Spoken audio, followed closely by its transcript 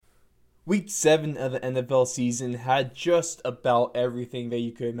Week 7 of the NFL season had just about everything that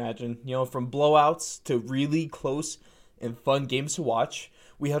you could imagine. From blowouts to really close and fun games to watch.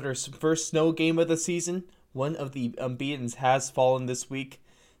 We had our first snow game of the season. One of the unbeatens has fallen this week,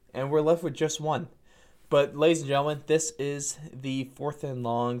 and we're left with just one. But, ladies and gentlemen, this is the fourth and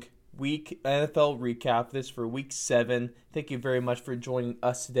long week NFL recap. This for week 7. Thank you very much for joining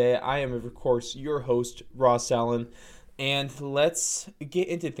us today. I am, of course, your host, Ross Allen. And let's get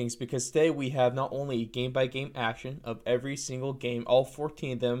into things because today we have not only game by game action of every single game, all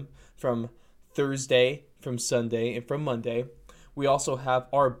 14 of them from Thursday, from Sunday, and from Monday. We also have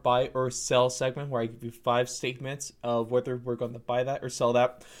our buy or sell segment where I give you 5 statements of whether we're going to buy that or sell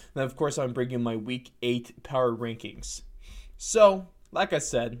that. And of course, I'm bringing my week 8 power rankings. So, like I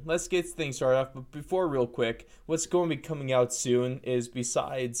said, let's get things started off. But before, real quick, what's going to be coming out soon is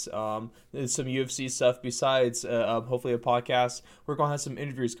besides some UFC stuff, besides hopefully a podcast, we're going to have some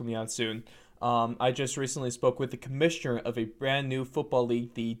interviews coming out soon. I just recently spoke with the commissioner of a brand new football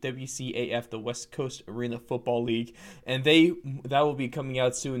league, the WCAF, the West Coast Arena Football League, and that will be coming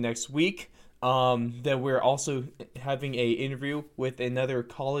out soon next week. Then we're also having a interview with another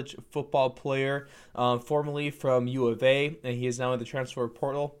college football player, formerly from U of A, and he is now in the transfer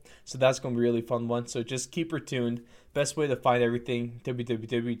portal. So that's going to be a really fun one. So just keep her tuned. Best way to find everything,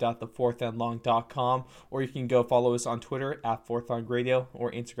 www.thefourthandlong.com, or you can go follow us on Twitter at fourthlongradio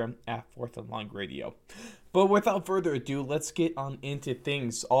or Instagram at fourthandlongradio. But without further ado, let's get on into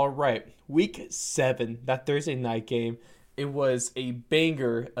things. All right, week 7, that Thursday night game. It was a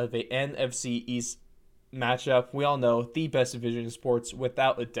banger of a NFC East matchup. We all know the best division in sports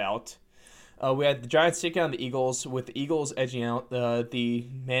without a doubt. We had the Giants taking on the Eagles, with the Eagles edging out the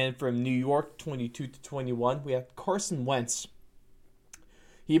man from New York, 22-21. We had Carson Wentz.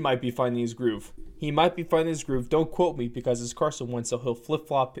 He might be finding his groove. Don't quote me because it's Carson Wentz, so he'll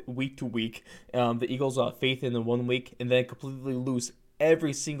flip-flop week to week. The Eagles have faith in him 1 week and then completely lose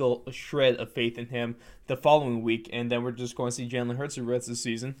every single shred of faith in him the following week, and then we're just going to see Jalen Hurts the rest of the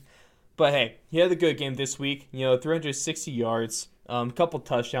season. But hey, he had a good game this week. 360 yards, couple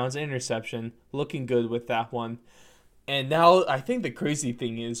touchdowns, an interception, looking good with that one. And now I think the crazy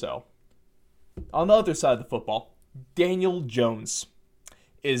thing is, though, on the other side of the football, Daniel Jones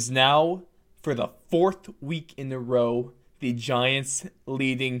is now, for the 4th week in a row, the Giants'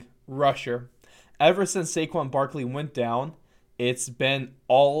 leading rusher. Ever since Saquon Barkley went down, it's been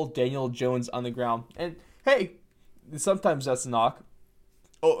all Daniel Jones on the ground. And hey, sometimes that's a knock.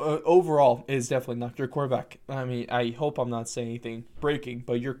 Overall, it is definitely not your quarterback. I mean, I hope I'm not saying anything breaking,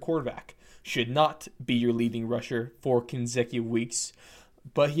 but your quarterback should not be your leading rusher for consecutive weeks.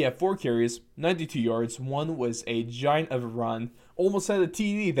 But he had 4 carries, 92 yards. One was a giant of a run. Almost had a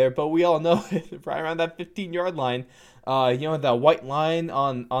TD there, but we all know right around that 15-yard line. That white line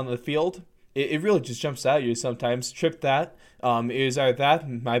on the field. It really just jumps out at you sometimes. Tripped that. It was either that,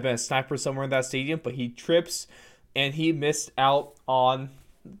 might have been a sniper somewhere in that stadium, but he trips and he missed out on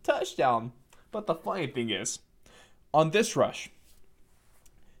the touchdown. But the funny thing is, on this rush,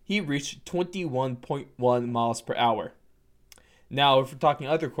 he reached 21.1 miles per hour. Now, if we're talking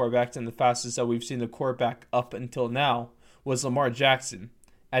other quarterbacks, and the fastest that we've seen the quarterback up until now was Lamar Jackson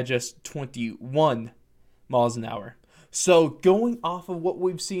at just 21 miles an hour. So, going off of what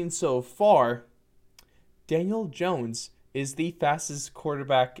we've seen so far, Daniel Jones is the fastest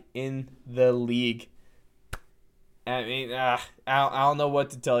quarterback in the league. I mean, I don't know what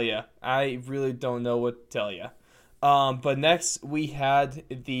to tell you. I really don't know what to tell you. But next, we had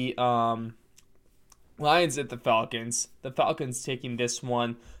the Lions at the Falcons. The Falcons taking this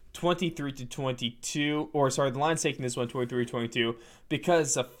one 23-22. The Lions taking this one 23-22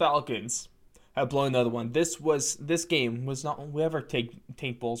 because the Falcons have blown another one. This game was not. We have our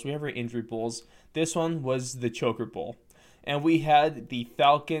tank bowls. We have our injury bowls. This one was the choker bowl, and we had the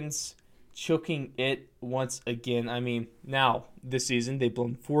Falcons choking it once again. I mean, now this season they've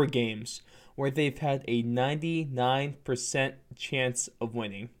blown 4 games where they've had a 99% chance of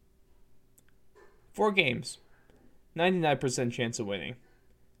winning. 4 games, 99% chance of winning.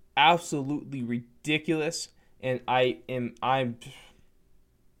 Absolutely ridiculous, and I'm.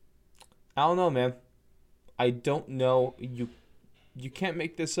 I don't know, man. I don't know. You can't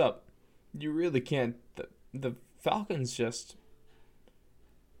make this up. You really can't. The Falcons just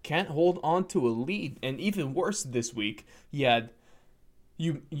can't hold on to a lead. And even worse this week, you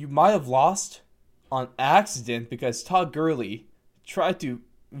might have lost on accident because Todd Gurley tried to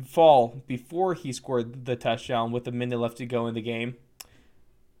fall before he scored the touchdown with a minute left to go in the game.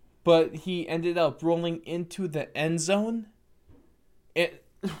 But he ended up rolling into the end zone.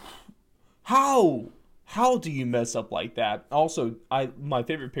 How? How do you mess up like that? Also, my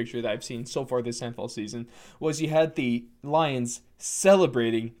favorite picture that I've seen so far this NFL season was you had the Lions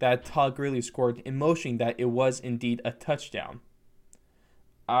celebrating that Todd Gurley scored, emoting that it was indeed a touchdown.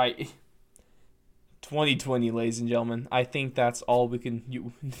 I 2020, ladies and gentlemen. I think that's all we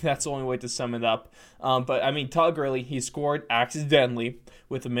can. That's the only way to sum it up. But I mean, Todd Gurley, he scored accidentally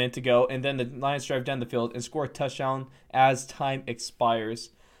with a minute to go, and then the Lions drive down the field and score a touchdown as time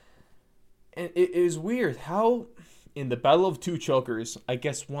expires. And it is weird how, in the battle of two chokers, I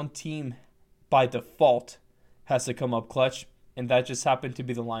guess one team by default has to come up clutch, and that just happened to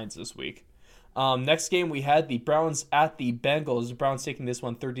be the Lions this week. Next game, we had the Browns at the Bengals. The Browns taking this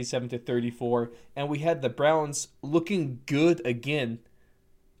one 37-34. And we had the Browns looking good again.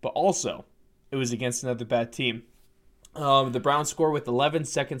 But also, it was against another bad team. The Browns score with 11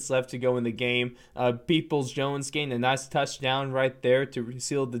 seconds left to go in the game. Peoples-Jones gained a nice touchdown right there to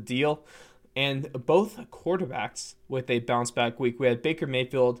seal the deal. And both quarterbacks with a bounce-back week. We had Baker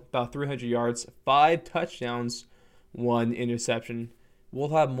Mayfield, about 300 yards, 5 touchdowns, 1 interception. We'll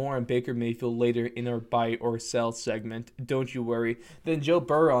have more on Baker Mayfield later in our buy or sell segment. Don't you worry. Then Joe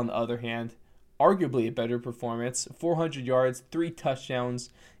Burrow, on the other hand, arguably a better performance. 400 yards, 3 touchdowns,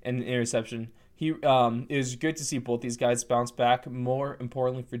 and an interception. It was good to see both these guys bounce back. More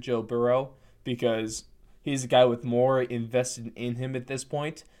importantly for Joe Burrow, because he's a guy with more invested in him at this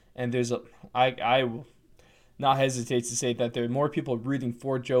point. And I will not hesitate to say that there are more people rooting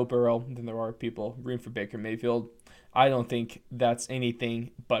for Joe Burrow than there are people rooting for Baker Mayfield. I don't think that's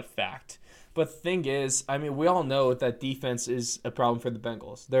anything but fact. But the thing is, I mean, we all know that defense is a problem for the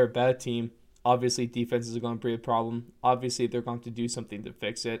Bengals. They're a bad team. Obviously, defense is going to be a problem. Obviously, they're going to do something to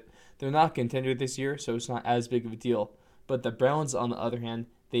fix it. They're not a contender this year, so it's not as big of a deal. But the Browns, on the other hand,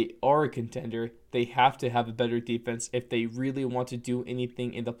 they are a contender. They have to have a better defense if they really want to do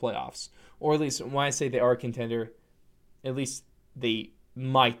anything in the playoffs. Or at least, when I say they are a contender, at least they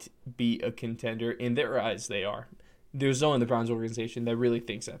might be a contender. In their eyes, they are. There's no one in the Browns organization that really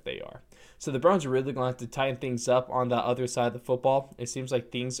thinks that they are. So the Browns are really going to have to tighten things up on the other side of the football. It seems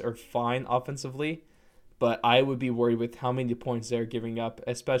like things are fine offensively, but I would be worried with how many points they're giving up,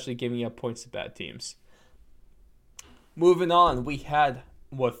 especially giving up points to bad teams. Moving on, we had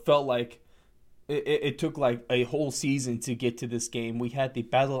what felt like it took like a whole season to get to this game. We had the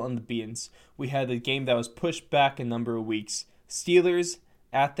Battle on the Beans. We had a game that was pushed back a number of weeks. Steelers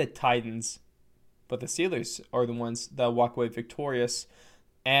at the Titans. But the Steelers are the ones that walk away victorious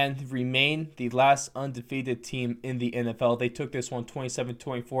and remain the last undefeated team in the NFL. They took this one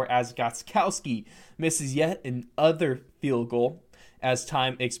 27-24 as Gostkowski misses yet another field goal as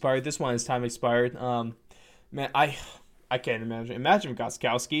time expired. This one as time expired. Man, I can't imagine. Imagine if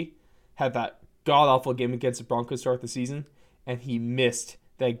Gostkowski had that god-awful game against the Broncos to start the season and he missed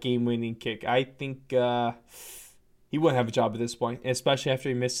that game-winning kick. I think he wouldn't have a job at this point, especially after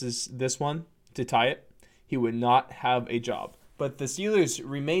he misses this one to tie it. He would not have a job. But the Steelers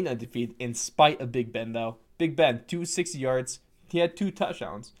remain undefeated in spite of Big Ben, though. Big Ben, 260 yards. He had 2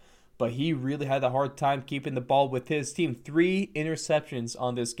 touchdowns. But he really had a hard time keeping the ball with his team. 3 interceptions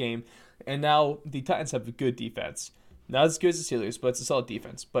on this game. And now the Titans have a good defense. Not as good as the Steelers, but it's a solid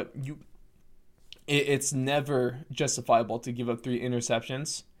defense. But it's never justifiable to give up 3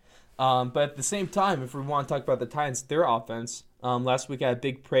 interceptions. But at the same time, if we want to talk about the Titans, their offense, last week I had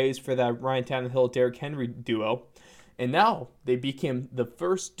big praise for that Ryan Tannehill-Derrick Henry duo. And now they became the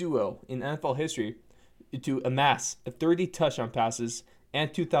first duo in NFL history to amass 30 touchdown passes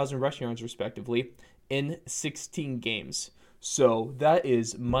and 2,000 rushing yards, respectively, in 16 games. So that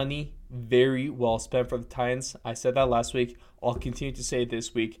is money very well spent for the Titans. I said that last week. I'll continue to say it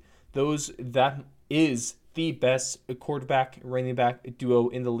this week. That is the best quarterback, running back duo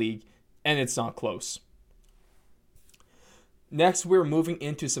in the league, and it's not close. Next, we're moving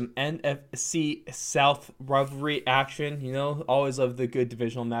into some NFC South rivalry action. You know, always love the good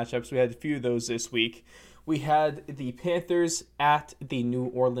divisional matchups. We had a few of those this week. We had the Panthers at the New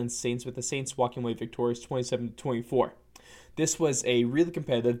Orleans Saints, with the Saints walking away victorious 27-24. This was a really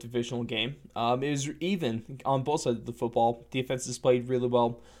competitive divisional game. It was even on both sides of the football. Defenses played really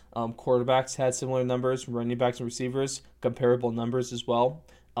well. Quarterbacks had similar numbers. Running backs and receivers, comparable numbers as well.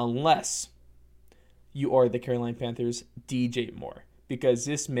 Unless you are the Carolina Panthers' DJ Moore, because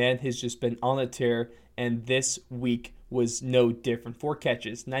this man has just been on a tear, and this week was no different. 4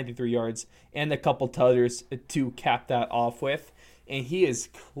 catches, 93 yards, and a couple tutters to cap that off with. And he is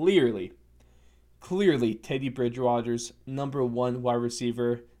clearly Teddy Bridgewater's number 1 wide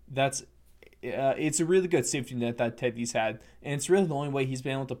receiver. It's a really good safety net that Teddy's had, and it's really the only way he's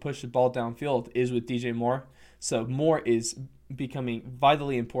been able to push the ball downfield is with DJ Moore. So Moore is becoming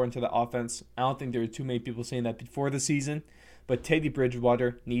vitally important to the offense. I don't think there are too many people saying that before the season, but Teddy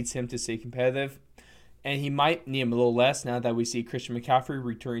Bridgewater needs him to stay competitive, and he might need him a little less now that we see Christian McCaffrey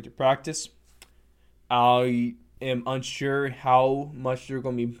returning to practice. I am unsure how much they're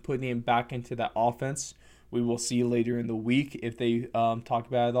going to be putting him back into that offense. We will see later in the week if they talk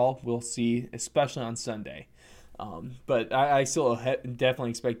about it all. We'll see, especially on Sunday. But I still definitely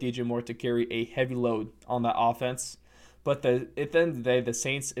expect DJ Moore to carry a heavy load on that offense. But at the end of the day, the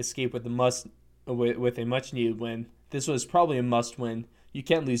Saints escape with a much needed win. This was probably a must win. You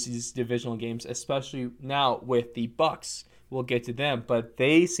can't lose these divisional games, especially now with the Bucs. We'll get to them, but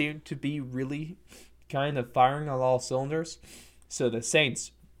they seem to be really kind of firing on all cylinders. So the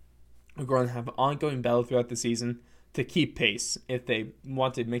Saints are going to have an ongoing battle throughout the season to keep pace if they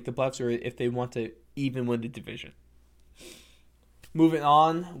want to make the playoffs or if they want to even win the division. Moving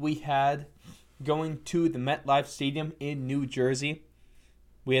on, we had going to the MetLife Stadium in New Jersey.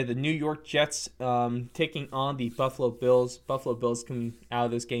 We had the New York Jets taking on the Buffalo Bills. Buffalo Bills coming out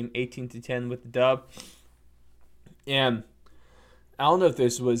of this game 18-10 with the dub. And I don't know if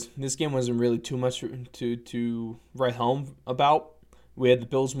this game wasn't really too much to write home about. We had the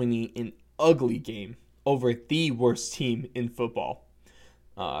Bills winning an ugly game over the worst team in football.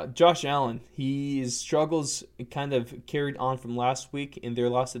 Josh Allen, his struggles kind of carried on from last week in their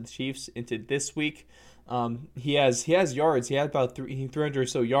loss to the Chiefs into this week. He has yards. He had about 300 or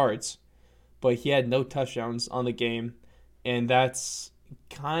so yards, but he had no touchdowns on the game, and that's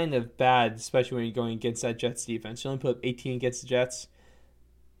kind of bad, especially when you're going against that Jets defense. You only put up 18 against the Jets.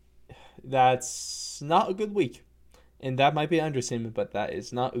 That's not a good week, and that might be an understatement, but that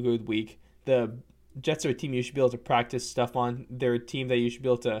is not a good week. The Jets are a team you should be able to practice stuff on. They're a team that you should be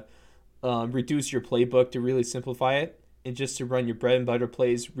able to reduce your playbook to really simplify it and just to run your bread and butter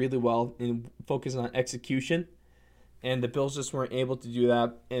plays really well and focus on execution. And the Bills just weren't able to do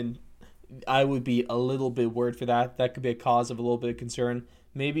that, and I would be a little bit worried for that. That could be a cause of a little bit of concern.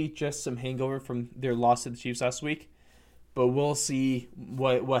 Maybe just some hangover from their loss to the Chiefs last week, but we'll see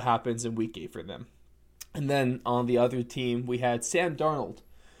what happens in Week 8 for them. And then on the other team, we had Sam Darnold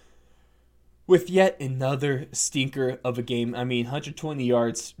with yet another stinker of a game. I mean, 120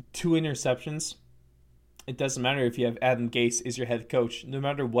 yards, 2 interceptions. It doesn't matter if you have Adam Gase as your head coach. No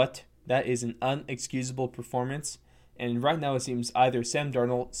matter what, that is an unexcusable performance. And right now it seems either Sam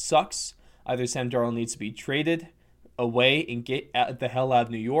Darnold sucks, either Sam Darnold needs to be traded away and get the hell out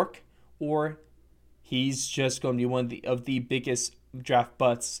of New York, or he's just going to be one of the biggest draft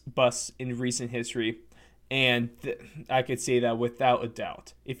busts in recent history. And I could say that without a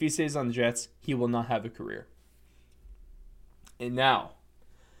doubt. If he stays on the Jets, he will not have a career. And now,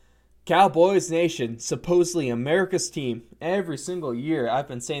 Cowboys Nation, supposedly America's team. Every single year, I've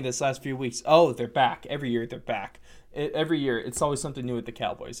been saying this last few weeks, oh, they're back. Every year, they're back. Every year, it's always something new with the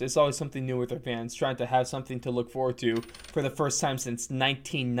Cowboys. It's always something new with their fans, trying to have something to look forward to for the first time since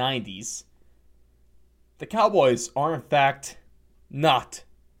 1990s. The Cowboys are, in fact, not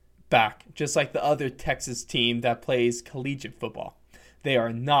back, just like the other Texas team that plays collegiate football. They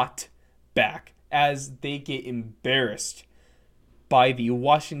are not back as they get embarrassed by the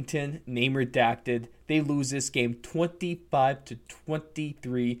Washington name redacted. They lose this game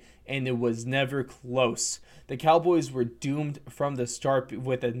 25-23, and it was never close. The Cowboys were doomed from the start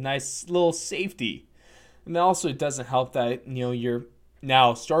with a nice little safety. And also it doesn't help that, your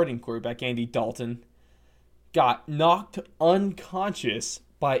now starting quarterback Andy Dalton got knocked unconscious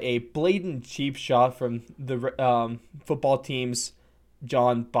by a blatant cheap shot from the football team's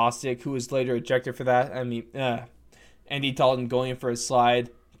John Bostic, who was later ejected for that. I mean, Andy Dalton going in for a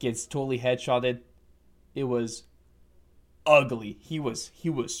slide, gets totally headshotted. It was ugly. He was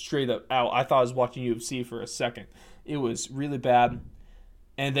straight up out. I thought I was watching UFC for a second. It was really bad.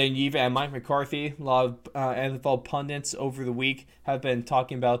 And then you even had Mike McCarthy. A lot of NFL pundits over the week have been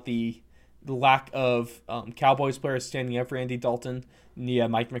talking about the lack of Cowboys players standing up for Andy Dalton. Yeah,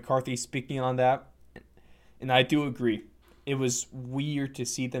 Mike McCarthy speaking on that. And I do agree. It was weird to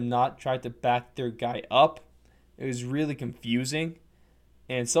see them not try to back their guy up. It was really confusing.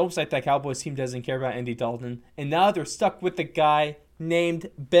 And it's almost like that Cowboys team doesn't care about Andy Dalton. And now they're stuck with a guy named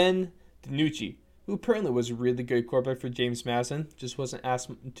Ben DiNucci, who apparently was a really good quarterback for James Madison. Just wasn't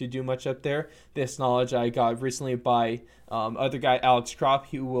asked to do much up there. This knowledge I got recently by other guy, Alex Kropp,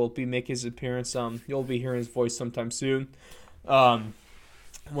 who will be making his appearance. You'll be hearing his voice sometime soon.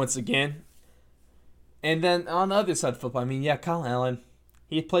 Once again. And then on the other side of football, I mean, yeah, Kyle Allen,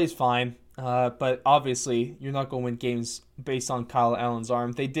 he plays fine. But obviously, you're not going to win games based on Kyle Allen's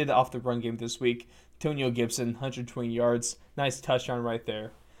arm. They did it off the run game this week. Antonio Gibson, 120 yards. Nice touchdown right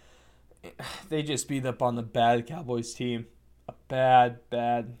there. They just beat up on the bad Cowboys team.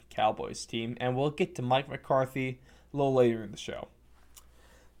 bad Cowboys team. And we'll get to Mike McCarthy a little later in the show.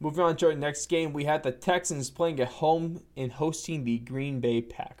 Moving on to our next game, we had the Texans playing at home and hosting the Green Bay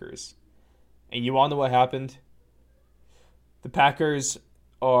Packers. And you all know what happened? The Packers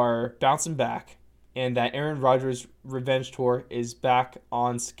are bouncing back, and that Aaron Rodgers revenge tour is back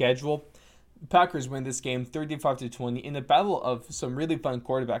on schedule. The Packers win this game 35-20 in a battle of some really fun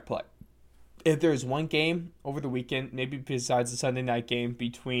quarterback play. If there's one game over the weekend, maybe besides the Sunday night game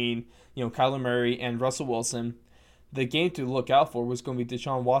between Kyler Murray and Russell Wilson, the game to look out for was going to be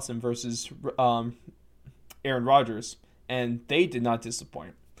Deshaun Watson versus Aaron Rodgers, and they did not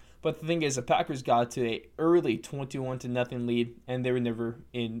disappoint. But the thing is, the Packers got to an early 21-0 lead, and they were never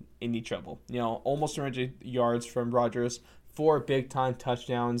in any trouble. Almost 100 yards from Rodgers, 4 big-time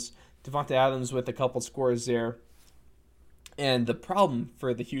touchdowns. Devontae Adams with a couple scores there. And the problem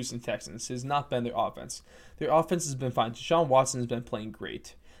for the Houston Texans has not been their offense. Their offense has been fine. Deshaun Watson has been playing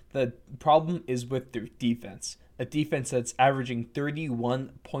great. The problem is with their defense. A defense that's averaging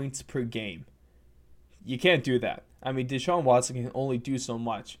 31 points per game. You can't do that. I mean, Deshaun Watson can only do so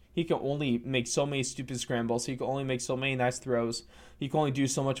much. He can only make so many stupid scrambles. He can only make so many nice throws. He can only do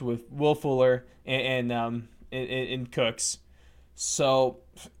so much with Will Fuller and Cooks. So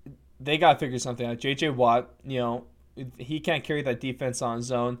they got to figure something out. J.J. Watt, he can't carry that defense on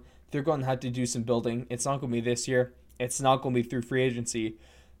his own. They're going to have to do some building. It's not going to be this year. It's not going to be through free agency.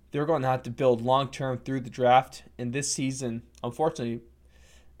 They're going to have to build long-term through the draft. And this season, unfortunately,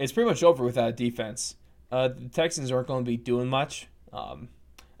 it's pretty much over without a defense. The Texans aren't going to be doing much.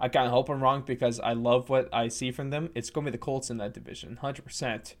 I kind of hope I'm wrong because I love what I see from them. It's going to be the Colts in that division,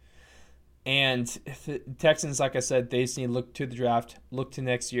 100%. And the Texans, like I said, they just need to look to the draft, look to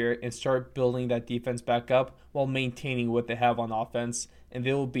next year, and start building that defense back up while maintaining what they have on offense. And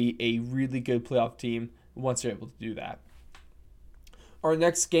they will be a really good playoff team once they're able to do that. Our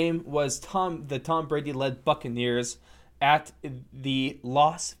next game was the Tom Brady-led Buccaneers at the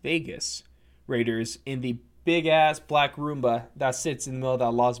Las Vegas Raiders in the big-ass black Roomba that sits in the middle of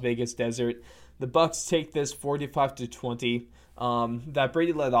that Las Vegas desert. The Bucs take this 45-20. That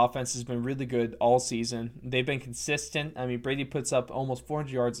Brady-led offense has been really good all season. They've been consistent. I mean, Brady puts up almost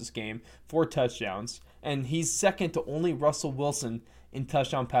 400 yards this game, 4 touchdowns, and he's second to only Russell Wilson in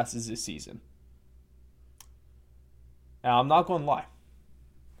touchdown passes this season. Now, I'm not going to lie.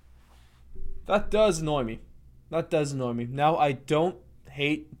 That does annoy me. Now, I don't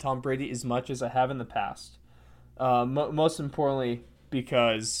hate Tom Brady as much as I have in the past. Most importantly,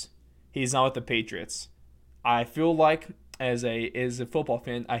 because he's not with the Patriots. I feel like, as a football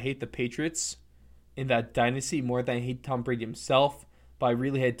fan, I hate the Patriots in that dynasty more than I hate Tom Brady himself. But I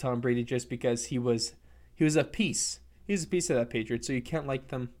really hate Tom Brady just because he was a piece. He was a piece of that Patriots, so you can't like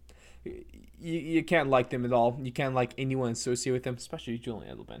them. You can't like them at all. You can't like anyone associated with them, especially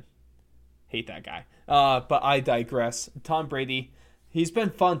Julian Edelman. Hate that guy. But I digress. Tom Brady, he's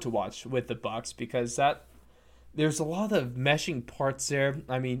been fun to watch with the Bucs because there's a lot of meshing parts there.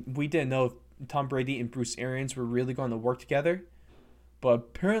 I mean, we didn't know if Tom Brady and Bruce Arians were really going to work together, but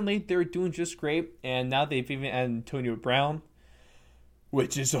apparently they're doing just great. And now they've even added Antonio Brown,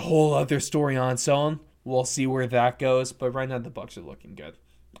 which is a whole other story on its own. We'll see where that goes. But right now the Bucs are looking good.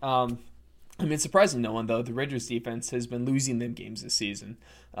 I mean, surprising no one, though, the Raiders defense has been losing them games this season.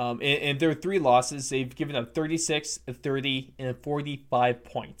 In their 3 losses, they've given up 36, 30, and 45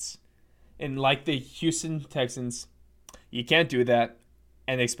 points. And like the Houston Texans, you can't do that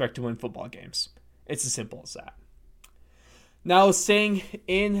and expect to win football games. It's as simple as that. Now,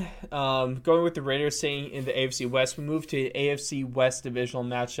 going with the Raiders, staying in the AFC West, we move to the AFC West divisional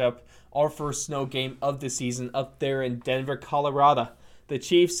matchup. Our first snow game of the season up there in Denver, Colorado. The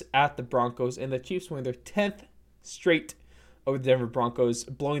Chiefs at the Broncos, and the Chiefs win their 10th straight over the Denver Broncos,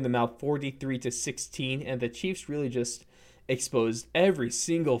 blowing them out 43-16, and the Chiefs really just exposed every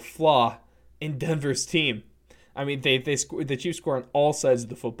single flaw in Denver's team. I mean, the Chiefs score on all sides of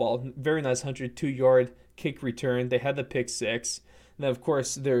the football. Very nice 102-yard kick return. They had the pick 6. And then, of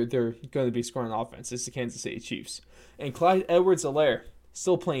course, they're going to be scoring offense. It's the Kansas City Chiefs. And Clyde Edwards-Helaire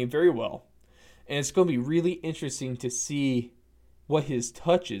still playing very well. And it's going to be really interesting to see what his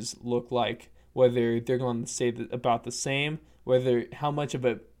touches look like, whether they're going to say about the same, how much of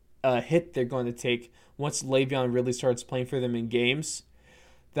a hit they're going to take once Le'Veon really starts playing for them in games.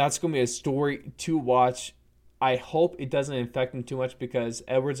 That's going to be a story to watch. I hope it doesn't affect him too much because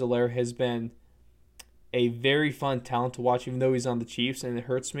Edwards-Helaire has been a very fun talent to watch, even though he's on the Chiefs, and it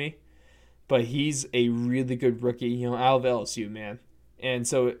hurts me. But he's a really good rookie, out of LSU, man. And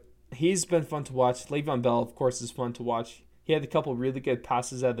so he's been fun to watch. Le'Veon Bell, of course, is fun to watch. He had a couple really good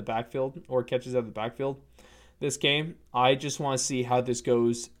passes out of the backfield or catches out of the backfield this game. I just want to see how this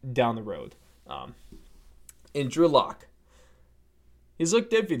goes down the road. And Drew Lock, he's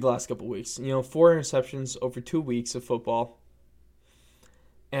looked iffy the last couple weeks. 4 interceptions over 2 weeks of football.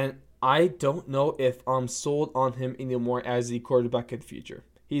 And I don't know if I'm sold on him anymore as the quarterback of the future.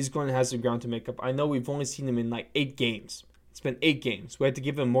 He's going to have some ground to make up. I know we've only seen him in like 8 games. It's been 8 games. We had to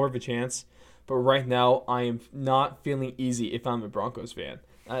give him more of a chance. But right now, I am not feeling easy if I'm a Broncos fan.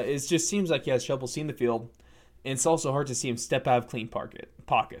 It just seems like he has trouble seeing the field. And it's also hard to see him step out of clean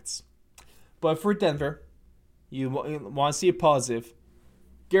pockets. But for Denver, you want to see a positive.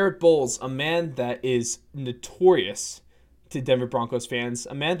 Garrett Bowles, a man that is notorious to Denver Broncos fans,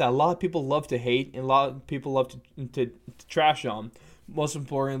 a man that a lot of people love to hate and a lot of people love to trash on, most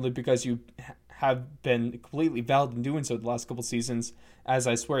importantly because you have been completely valid in doing so the last couple seasons, as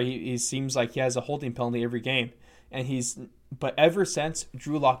I swear he seems like he has a holding penalty every game. But ever since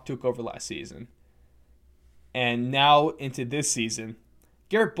Drew Lock took over last season, and now into this season,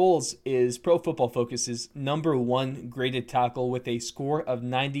 Garrett Bowles is Pro Football Focus's number 1 graded tackle with a score of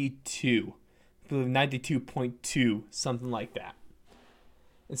 92. I believe 92.2, something like that.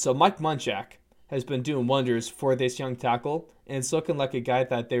 And so Mike Munchak has been doing wonders for this young tackle, and it's looking like a guy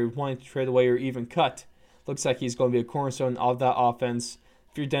that they're wanting to trade away or even cut. Looks like he's going to be a cornerstone of that offense.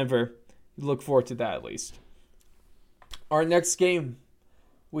 If you're Denver, look forward to that at least. Our next game,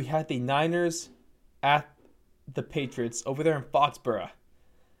 we had the Niners at the Patriots over there in Foxborough.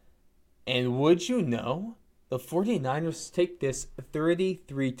 And would you know, the 49ers take this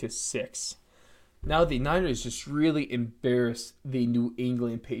 33-6. Now the Niners just really embarrassed the New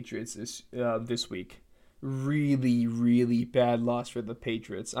England Patriots this week. Really, really bad loss for the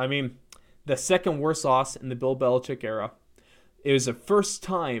Patriots. I mean, the second worst loss in the Bill Belichick era. It was the first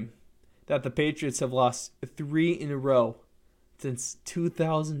time that the Patriots have lost 3 in a row since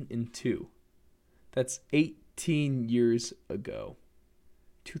 2002. That's 18 years ago.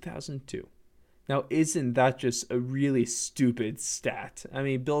 2002. Now, isn't that just a really stupid stat? I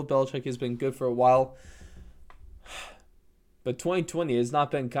mean, Bill Belichick has been good for a while, but 2020 has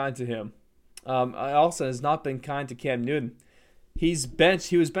not been kind to him. Also has not been kind to Cam Newton. He was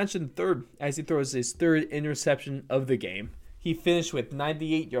benched in third as he throws his 3rd interception of the game. He finished with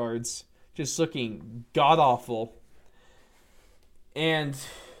 98 yards, just looking god-awful. And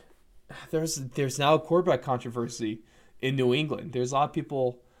there's now a quarterback controversy in New England. There's a lot of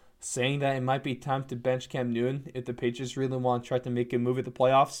people saying that it might be time to bench Cam Newton if the Patriots really want to try to make a move at the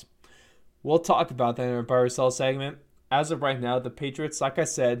playoffs. We'll talk about that in our buy or sell segment. As of right now, the Patriots, like I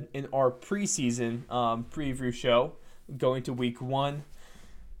said, in our preseason preview show, going to week 1,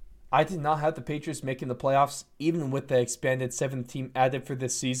 I did not have the Patriots making the playoffs, even with the expanded 7th team added for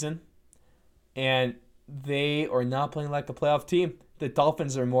this season. And they are not playing like a playoff team. The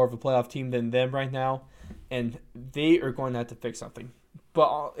Dolphins are more of a playoff team than them right now, and they are going to have to fix something.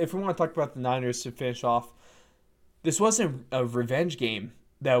 But if we want to talk about the Niners to finish off, this wasn't a revenge game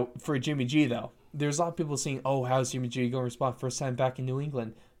for Jimmy G, though. There's a lot of people saying, oh, how's Jimmy G going to respond first time back in New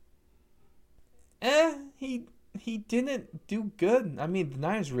England? He didn't do good. I mean, the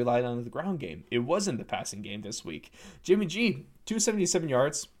Niners relied on the ground game. It wasn't the passing game this week. Jimmy G, 277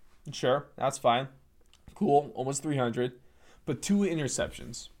 yards. Sure, that's fine. Cool, almost 300. But 2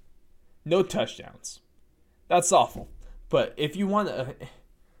 interceptions. No touchdowns. That's awful. But if you want a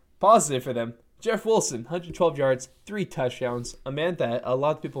positive for them, Jeff Wilson, 112 yards, 3 touchdowns. A man that a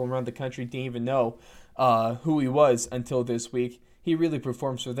lot of people around the country didn't even know who he was until this week. He really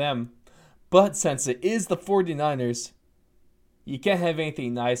performs for them. But since it is the 49ers, you can't have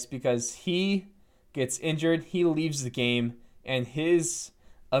anything nice because he gets injured, he leaves the game, and his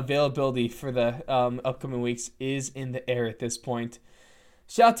availability for the upcoming weeks is in the air at this point.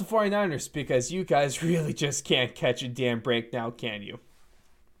 Shout out to 49ers because you guys really just can't catch a damn break now, can you?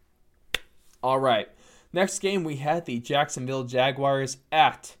 All right. Next game, we had the Jacksonville Jaguars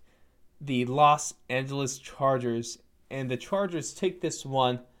at the Los Angeles Chargers. And the Chargers take this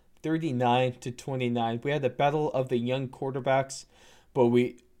one 39-29. We had the battle of the young quarterbacks, but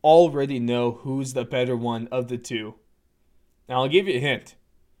we already know who's the better one of the two. Now, I'll give you a hint.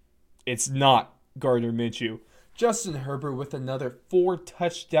 It's not Gardner Minshew. Justin Herbert with another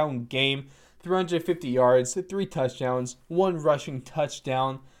 4-touchdown game, 350 yards, 3 touchdowns, 1 rushing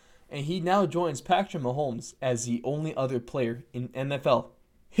touchdown, and he now joins Patrick Mahomes as the only other player in NFL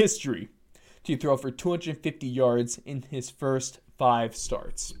history to throw for 250 yards in his first 5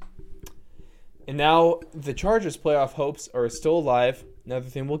 starts. And now the Chargers' playoff hopes are still alive, another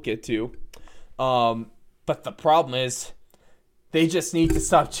thing we'll get to. But the problem is, they just need to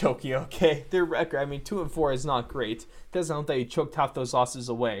stop choking, okay? Their record, 2-4 is not great. Doesn't help that he choked half those losses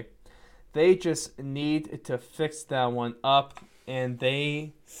away. They just need to fix that one up, and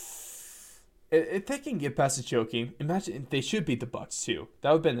if they can get past the choking, imagine they should beat the Bucks too.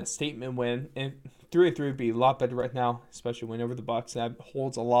 That would have been a statement win, and 3-3 would be a lot better right now, especially win over the Bucks. That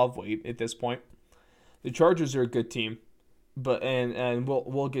holds a lot of weight at this point. The Chargers are a good team, but and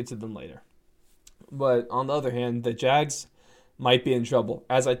we'll get to them later. But on the other hand, the Jags might be in trouble.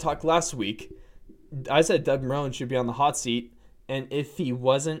 As I talked last week, I said Doug Marrone should be on the hot seat, and if he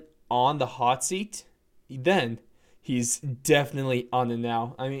wasn't on the hot seat, then he's definitely on it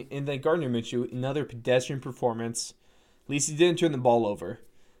now. I mean, and then Gardner Minshew, another pedestrian performance. At least he didn't turn the ball over.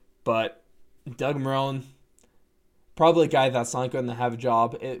 But Doug Marrone, probably a guy that's not going to have a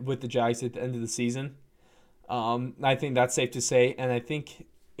job with the Jags at the end of the season. I think that's safe to say. And I think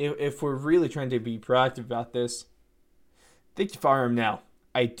if we're really trying to be proactive about this, I think you fire him now.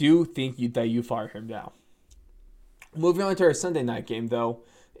 I do think that you fire him now. Moving on to our Sunday night game, though.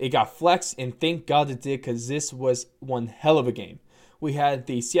 It got flexed, and thank God it did, because this was one hell of a game. We had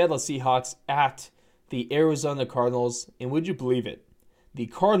the Seattle Seahawks at the Arizona Cardinals, and would you believe it? The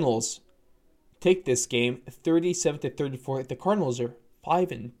Cardinals take this game 37-34. The Cardinals are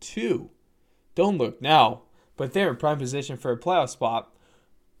 5-2. Don't look now, but they're in prime position for a playoff spot.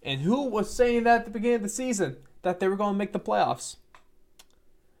 And who was saying that at the beginning of the season, that they were going to make the playoffs?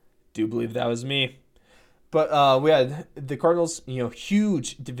 Do believe that was me. But we had the Cardinals,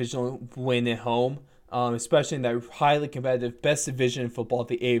 huge divisional win at home, especially in that highly competitive best division in football,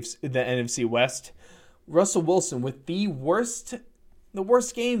 the NFC West. Russell Wilson with the worst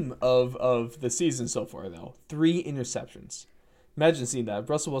game of the season so far, though. 3 interceptions. Imagine seeing that.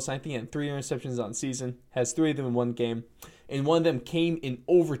 Russell Wilson, I think, had 3 interceptions on the season, has 3 of them in one game, and one of them came in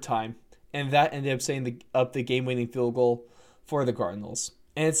overtime, and that ended up setting up the game-winning field goal for the Cardinals.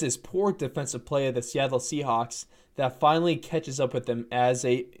 And it's this poor defensive play of the Seattle Seahawks that finally catches up with them as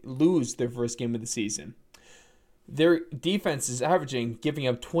they lose their first game of the season. Their defense is giving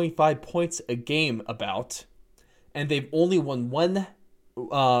up 25 points a game and they've only won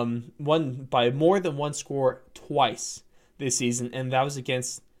by more than one score twice this season, and that was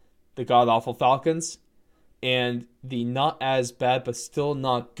against the god-awful Falcons and the not as bad but still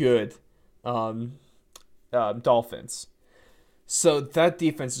not good Dolphins. So that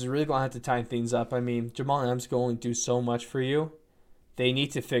defense is really going to have to tighten things up. I mean, Jamal Adams can only do so much for you. They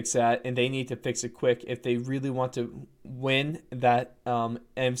need to fix that, and they need to fix it quick if they really want to win that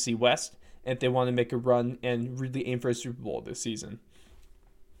NFC West, and if they want to make a run and really aim for a Super Bowl this season.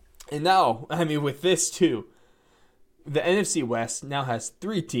 And now, with this too, the NFC West now has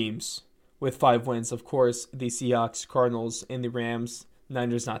 3 teams with 5 wins. Of course, the Seahawks, Cardinals, and the Rams.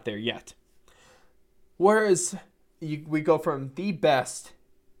 Niners not there yet. Whereas we go from the best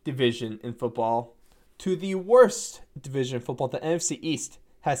division in football to the worst division in football. The NFC East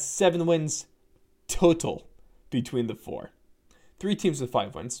has 7 wins total between the 4. 3 teams with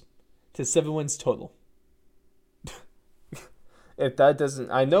 5 wins to 7 wins total. If that doesn't...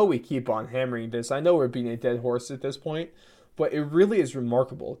 I know we keep on hammering this. I know we're beating a dead horse at this point. But it really is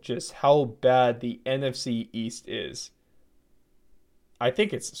remarkable just how bad the NFC East is. I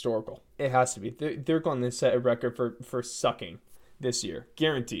think it's historical. It has to be. They're going to set a record for sucking this year.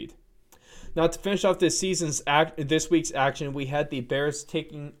 Guaranteed. Now, to finish off this week's action, we had the Bears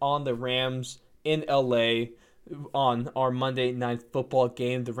taking on the Rams in LA on our Monday Night Football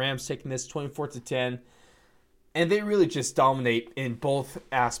game. The Rams taking this 24-10. And they really just dominate in both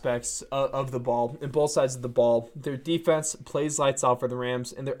aspects of the ball, in both sides of the ball. Their defense plays lights out for the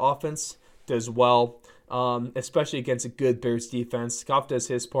Rams, and their offense does well. Especially against a good Bears defense. Goff does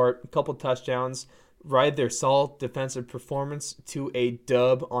his part, a couple touchdowns, ride their solid defensive performance to a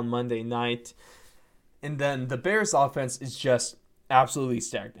dub on Monday night. And then the Bears offense is just absolutely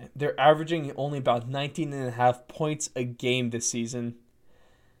stagnant. They're averaging only about 19.5 points a game this season.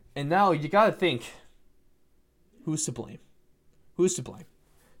 And now you got to think, who's to blame? Who's to blame?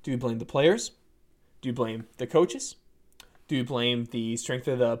 Do you blame the players? Do you blame the coaches? Do you blame the strength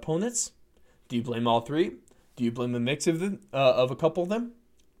of the opponents? Do you blame all 3? Do you blame a mix of them, of a couple of them?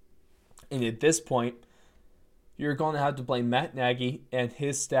 And at this point, you're going to have to blame Matt Nagy and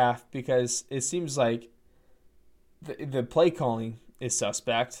his staff, because it seems like the play calling is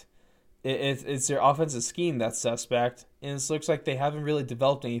suspect. It's their offensive scheme that's suspect. And it looks like they haven't really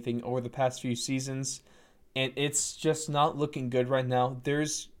developed anything over the past few seasons. And it's just not looking good right now.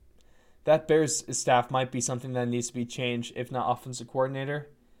 That Bears staff might be something that needs to be changed, if not offensive coordinator.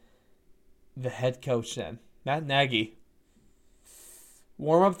 The head coach then, Matt Nagy.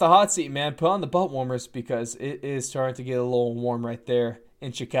 Warm up the hot seat, man. Put on the butt warmers, because it is starting to get a little warm right there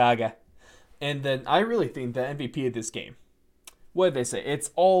in Chicago. And then I really think the MVP of this game what did they say?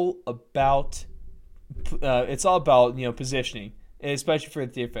 It's all about positioning, especially for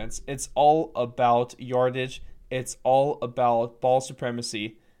the defense. It's all about yardage. It's all about ball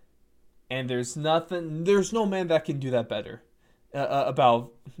supremacy, and there's no man that can do that better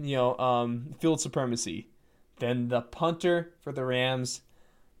about field supremacy than the punter for the Rams,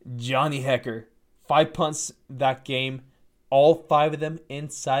 Johnny Hekker. 5 punts that game, all 5 of them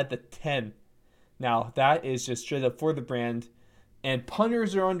inside the 10. Now that is just straight up for the brand, and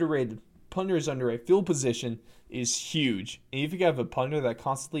punters are underrated. Field position is huge. And if you have a punter that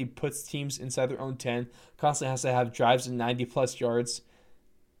constantly puts teams inside their own 10, constantly has to have drives of 90 plus yards,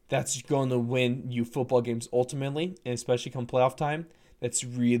 that's going to win you football games ultimately, and especially come playoff time, that's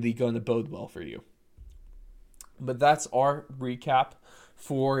really going to bode well for you. But that's our recap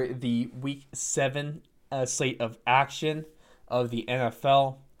for the Week 7 slate of action of the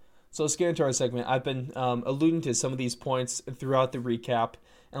NFL. So let's get into our segment. I've been alluding to some of these points throughout the recap,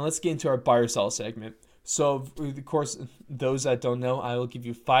 and let's get into our buy or sell segment. So, of course, those that don't know, I will give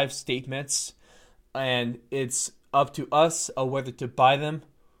you 5 statements, and it's up to us whether to buy them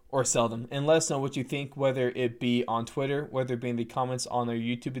or sell them. And let us know what you think, whether it be on Twitter, whether it be in the comments on our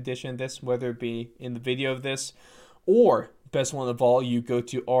YouTube edition of this, whether it be in the video of this, or best one of all, you go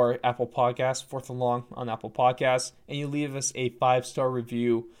to our Apple Podcast, Fourth and Long on Apple Podcasts, and you leave us a 5-star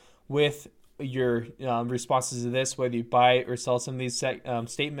review with your responses to this, whether you buy or sell some of these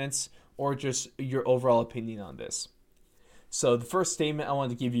statements, or just your overall opinion on this. So the first statement I want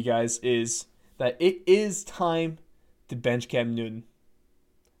to give you guys is that it is time to bench Cam Newton.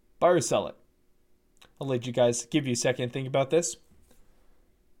 Buy or sell it? I'll let you guys give you a second to think about this.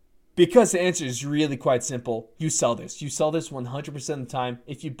 Because the answer is really quite simple. You sell this. You sell this 100% of the time.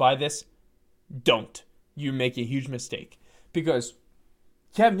 If you buy this, don't. You make a huge mistake. Because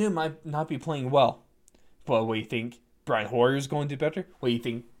Cam Newton might not be playing well. But what do you think? Brian Hoyer is going to do better? What do you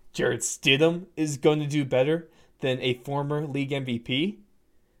think? Jarrett Stidham is going to do better than a former league MVP?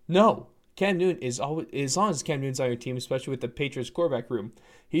 No. Cam Newton is always, as long as Cam Newton's on your team, especially with the Patriots quarterback room,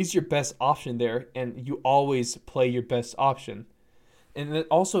 he's your best option there, and you always play your best option. And then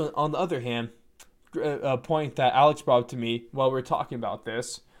also, on the other hand, a point that Alex brought up to me while we were talking about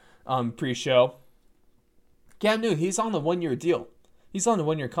this pre-show, Cam Newton, he's on the 1-year deal. He's on a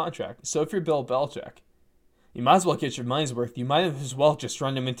 1-year contract. So if you're Bill Belichick, you might as well get your money's worth. You might as well just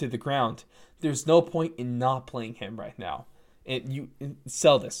run him into the ground. There's no point in not playing him right now. And you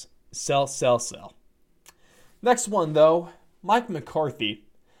sell this. Sell. Next one, though, Mike McCarthy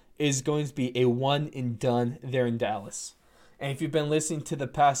is going to be a one and done there in Dallas. And if you've been listening to the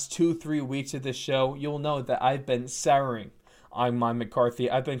past 2-3 weeks of this show, you'll know that I've been souring on Mike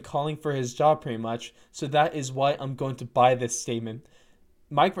McCarthy. I've been calling for his job pretty much. So that is why I'm going to buy this statement.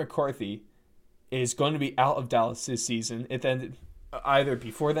 Mike McCarthy is going to be out of Dallas this season. It ended either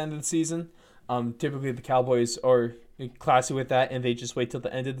before the end of the season. Typically the Cowboys are classy with that, and they just wait till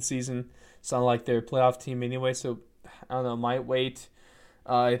the end of the season. It's not like they're a playoff team anyway, so I don't know, might wait.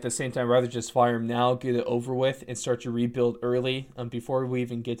 At the same time, rather just fire him now, get it over with, and start to rebuild early before we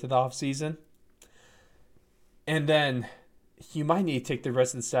even get to the offseason. And then you might need to take the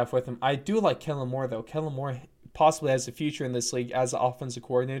rest of the staff with him. I do like Kellen Moore, though. Kellen Moore possibly has a future in this league as an offensive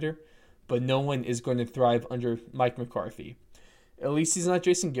coordinator, but no one is going to thrive under Mike McCarthy. At least he's not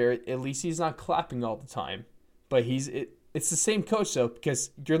Jason Garrett. At least he's not clapping all the time. But it's the same coach, though,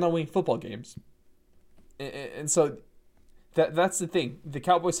 because you're not winning football games. And so that's the thing. The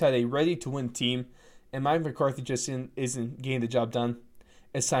Cowboys had a ready-to-win team, and Mike McCarthy just isn't getting the job done.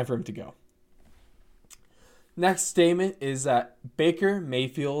 It's time for him to go. Next statement is that Baker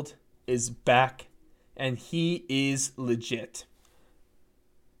Mayfield is back, and he is legit.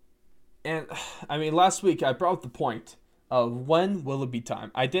 And, I mean, last week I brought up the point of when will it be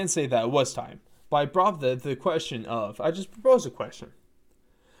time. I didn't say that it was time, but I brought up the question of, I just proposed a question.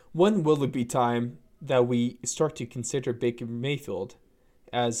 When will it be time that we start to consider Baker Mayfield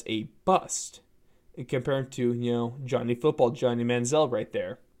as a bust compared to, Johnny Football, Johnny Manziel right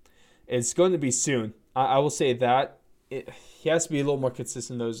there? It's going to be soon. I will say that. He has to be a little more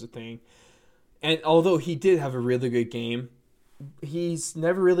consistent, those are the thing. And although he did have a really good game, he's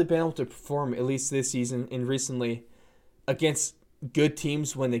never really been able to perform, at least this season and recently, against good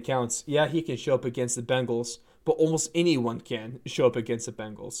teams when it counts. Yeah, he can show up against the Bengals, but almost anyone can show up against the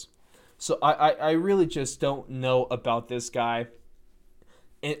Bengals. So I really just don't know about this guy.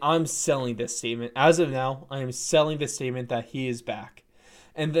 And I'm selling this statement. As of now, I am selling this statement that he is back.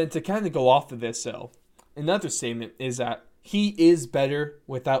 And then to kind of go off of this, though, another statement is that he is better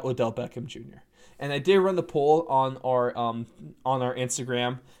without Odell Beckham Jr. And I did run the poll on our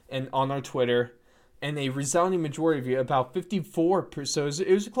Instagram and on our Twitter. and a resounding majority of you, about 54%, so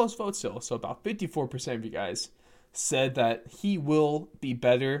it was a close vote still, so about 54% of you guys said that he will be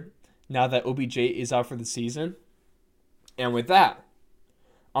better now that OBJ is out for the season. And with that,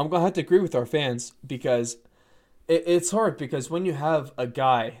 I'm going to have to agree with our fans, because it's hard, because when you have a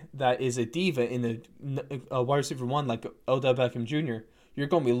guy that is a diva in a wide receiver one like Odell Beckham Jr., you're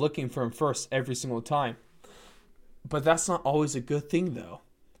going to be looking for him first every single time. But that's not always a good thing, though.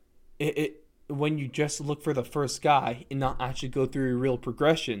 When you just look for the first guy and not actually go through real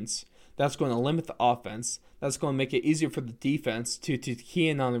progressions, that's going to limit the offense. That's going to make it easier for the defense to key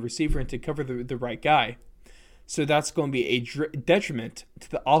in on the receiver and to cover the right guy. So that's going to be a detriment to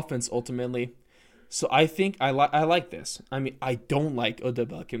the offense ultimately. So I think I like this. I mean, I don't like Odell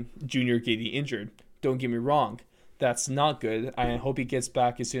Beckham Jr. getting injured. Don't get me wrong. That's not good. I hope he gets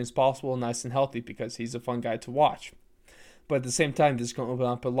back as soon as possible, nice and healthy, because he's a fun guy to watch. But at the same time, this is going to open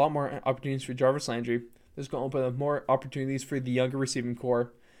up a lot more opportunities for Jarvis Landry. This is going to open up more opportunities for the younger receiving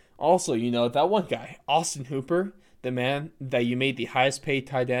core. Also, that one guy, Austin Hooper, the man that you made the highest paid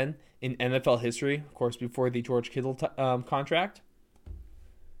tight end in NFL history, of course, before the George Kittle contract.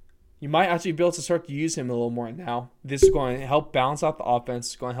 You might actually be able to start to use him a little more now. This is going to help balance out the offense.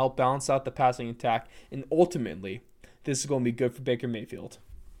 It's going to help balance out the passing attack. And ultimately, this is going to be good for Baker Mayfield.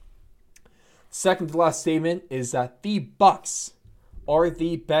 Second to last statement is that the Bucs are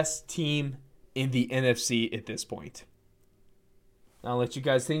the best team in the NFC at this point. I'll let you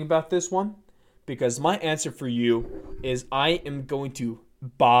guys think about this one, because my answer for you is I am going to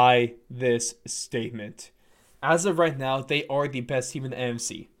buy this statement. As of right now, they are the best team in the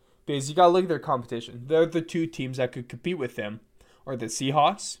NFC. Because you got to look at their competition. They're the two teams that could compete with them are the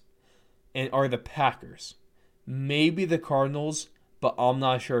Seahawks and are the Packers. Maybe the Cardinals, but I'm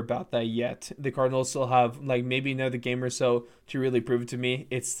not sure about that yet. The Cardinals still have maybe another game or so to really prove it to me.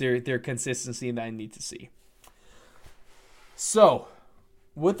 It's their consistency that I need to see. So,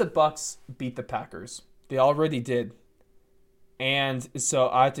 would the Bucs beat the Packers? They already did. And so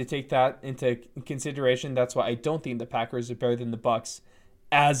I have to take that into consideration. That's why I don't think the Packers are better than the Bucs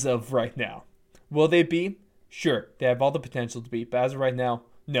as of right now. Will they be? Sure. They have all the potential to be. But as of right now,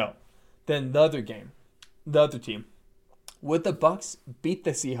 no. Then the other team. Would the Bucs beat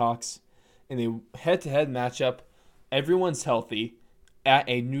the Seahawks in a head-to-head matchup? Everyone's healthy at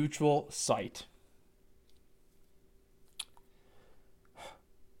a neutral site.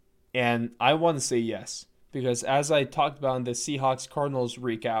 And I want to say yes, because as I talked about in the Seahawks-Cardinals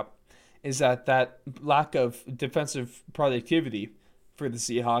recap, is that lack of defensive productivity for the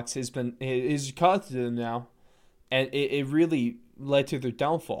Seahawks is caused to them now, and it really led to their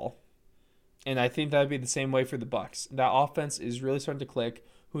downfall. And I think that would be the same way for the Bucs. That offense is really starting to click.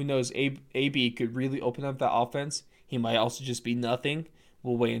 Who knows? AB could really open up that offense. He might also just be nothing.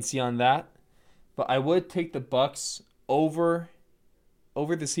 We'll wait and see on that. But I would take the Bucs over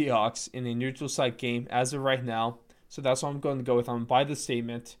the Seahawks in a neutral site game as of right now. So that's what I'm going to go with. I'm going to buy the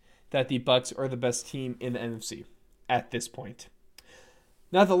statement that the Bucs are the best team in the NFC at this point.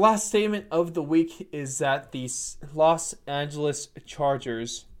 Now, the last statement of the week is that the Los Angeles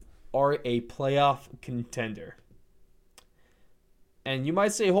Chargers are a playoff contender. And you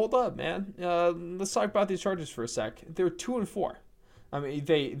might say, hold up, man. Let's talk about these Chargers for a sec. They're 2-4. I mean,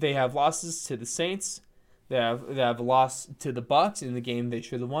 they have losses to the Saints. They have a loss to the Bucs in the game they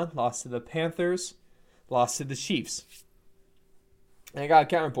should have won. Lost to the Panthers. Lost to the Chiefs. And I got a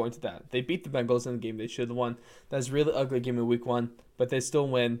counterpoint to that. They beat the Bengals in the game they should have won. That's a really ugly game in week 1, but they still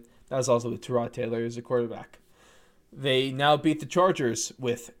win. That was also with Tyrod Taylor as a quarterback. They now beat the Chargers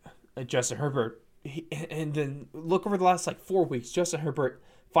with Justin Herbert. And then look over the last 4 weeks. Justin Herbert,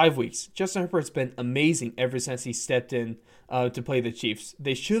 5 weeks. Justin Herbert's been amazing ever since he stepped in to play the Chiefs.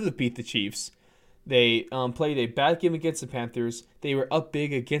 They should have beat the Chiefs. They played a bad game against the Panthers. They were up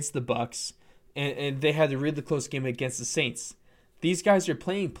big against the Bucs. And they had a really close game against the Saints. These guys are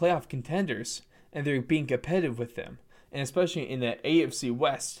playing playoff contenders, and they're being competitive with them. And especially in the AFC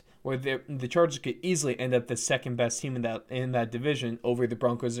West, where the Chargers could easily end up the second best team in that division over the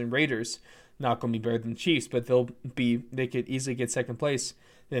Broncos and Raiders. Not going to be better than the Chiefs, but they could easily get second place.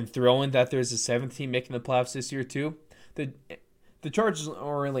 Then throw in that there's a 7th team making the playoffs this year too. The Chargers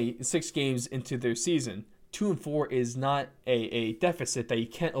are only 6 games into their season. 2-4 is not a deficit that you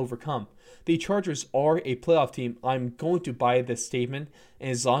can't overcome. The Chargers are a playoff team. I'm going to buy this statement,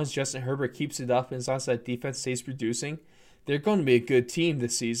 and as long as Justin Herbert keeps it up, and as long as that defense stays producing, they're going to be a good team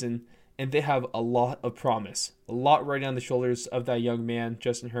this season, and they have a lot of promise. A lot riding on the shoulders of that young man,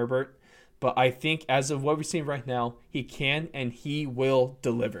 Justin Herbert. But I think as of what we're seeing right now, he can and he will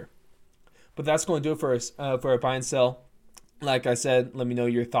deliver. But that's going to do it for us for our buy and sell. Like I said, let me know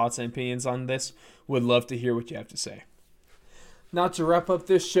your thoughts and opinions on this. Would love to hear what you have to say. Now, to wrap up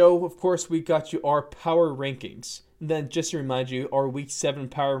this show, of course, we got you our power rankings. And then, just to remind you, our Week 7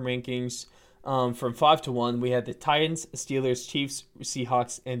 power rankings from 5 to 1, we had the Titans, Steelers, Chiefs,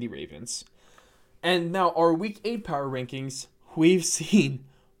 Seahawks, and the Ravens. And now, our Week 8 power rankings, we've seen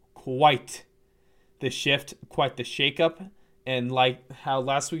quite the shift, quite the shakeup. And like how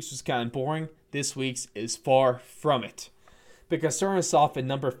last week's was kind of boring, this week's is far from it. Because starting us off at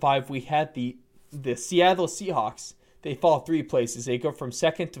number 5, we had the Seattle Seahawks. They fall 3 places. They go from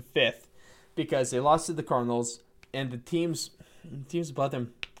 2nd to 5th because they lost to the Cardinals, and the teams above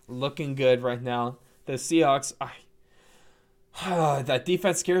them looking good right now. The Seahawks, that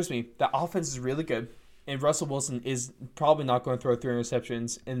defense scares me. That offense is really good, and Russell Wilson is probably not going to throw 3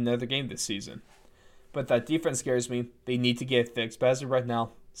 interceptions in another game this season. But that defense scares me. They need to get it fixed. But as of right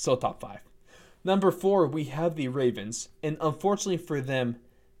now, still top 5. Number 4, we have the Ravens, and unfortunately for them,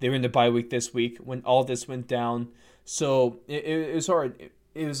 they were in the bye week this week when all this went down. So it was hard.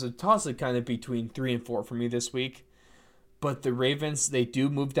 It was a toss-up kind of between 3 and 4 for me this week. But the Ravens, they do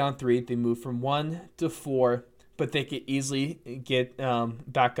move down 3. They move from 1 to 4. But they could easily get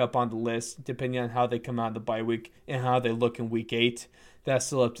back up on the list depending on how they come out of the bye week and how they look in Week 8. That's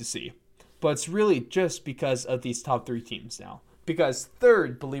still up to see. But it's really just because of these top 3 teams now. Because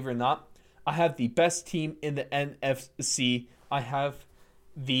third, believe it or not, I have the best team in the NFC. I have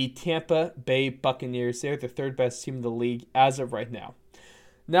the Tampa Bay Buccaneers. They're the 3rd best team in the league as of right now.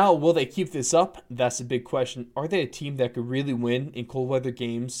 Now, will they keep this up? That's a big question. Are they a team that could really win in cold weather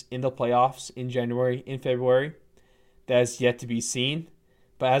games in the playoffs in January, in February? That is yet to be seen.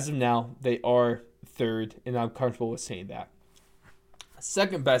 But as of now, they are 3rd, and I'm comfortable with saying that.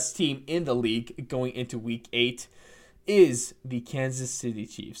 2nd best team in the league going into Week 8 is the Kansas City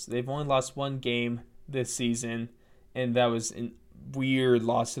Chiefs. They've only lost 1 game this season, and that was a weird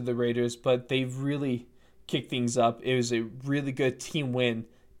loss to the Raiders, but they've really kicked things up. It was a really good team win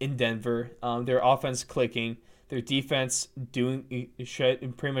in Denver. Their offense clicking, their defense pretty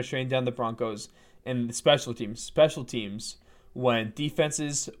much shutting down the Broncos, and the special teams. When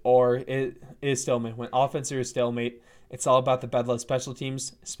defenses is stalemate, when offenses are stalemate, it's all about the battle of special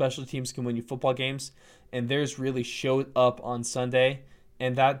teams. Special teams can win you football games, and theirs really showed up on Sunday,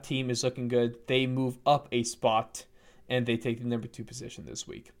 and that team is looking good. They move up a spot, and they take the number 2 position this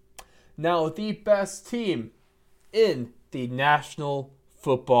week. Now, the best team in the National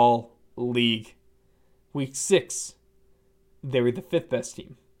Football League. Week 6, they were the 5th best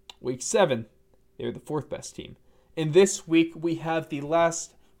team. Week 7, they were the 4th best team. And this week, we have the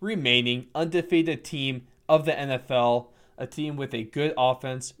last remaining undefeated team of the NFL, a team with a good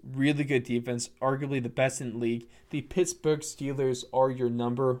offense, really good defense, arguably the best in the league. The Pittsburgh Steelers are your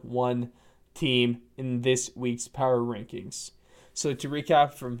number 1 team in this week's power rankings. So to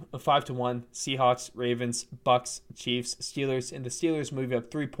recap, from 5 to 1, Seahawks, Ravens, Bucks, Chiefs, Steelers, and the Steelers move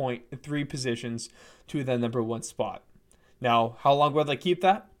up 3 positions to the number 1 spot. Now, how long will they keep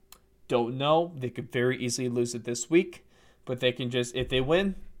that? Don't know. They could very easily lose it this week, but they can just, if they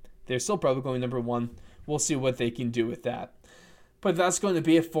win, they're still probably going number 1. We'll see what they can do with that. But that's going to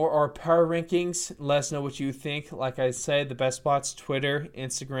be it for our power rankings. Let us know what you think. Like I said, the best spots, Twitter,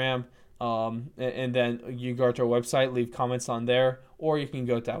 Instagram, and then you can go to our website, leave comments on there, or you can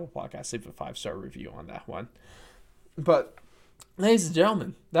go to Apple Podcasts, leave a 5-star review on that one. But ladies and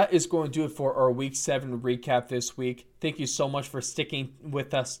gentlemen, that is going to do it for our Week 7 recap this week. Thank you so much for sticking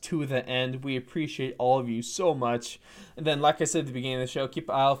with us to the end. We appreciate all of you so much. And then, like I said at the beginning of the show, keep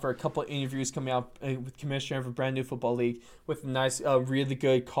an eye out for a couple of interviews coming out with Commissioner of a brand new football league with a nice, really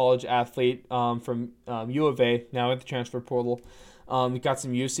good college athlete from U of A, now at the transfer portal. We got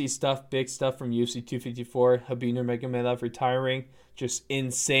some UFC stuff, big stuff from UFC 254. Khabib Nurmagomedov retiring. Just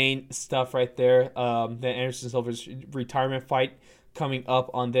insane stuff right there. Then Anderson Silva's retirement fight coming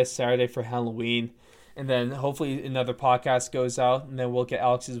up on this Saturday for Halloween. And then hopefully another podcast goes out, and then we'll get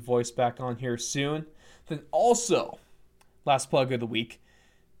Alex's voice back on here soon. Then also, last plug of the week,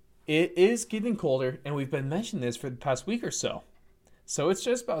 it is getting colder, and we've been mentioning this for the past week or so. So it's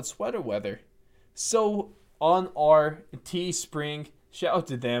just about sweater weather. So on our Teespring, shout out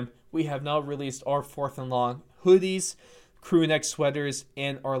to them, we have now released our 4th and Long hoodies, crew neck sweaters,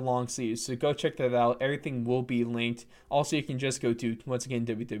 and our long sleeves. So go check that out. Everything will be linked. Also, you can just go to, once again,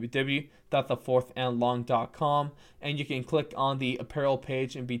 www.thefourthandlong.com, and you can click on the apparel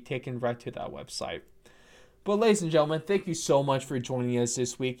page and be taken right to that website. But ladies and gentlemen, thank you so much for joining us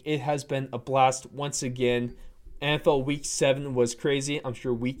this week. It has been a blast once again. NFL Week 7 was crazy. I'm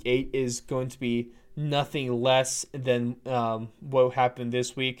sure Week 8 is going to be nothing less than what happened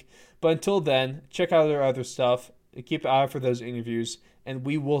this week. But until then, check out our other stuff. Keep an eye out for those interviews, and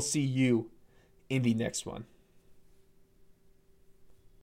we will see you in the next one.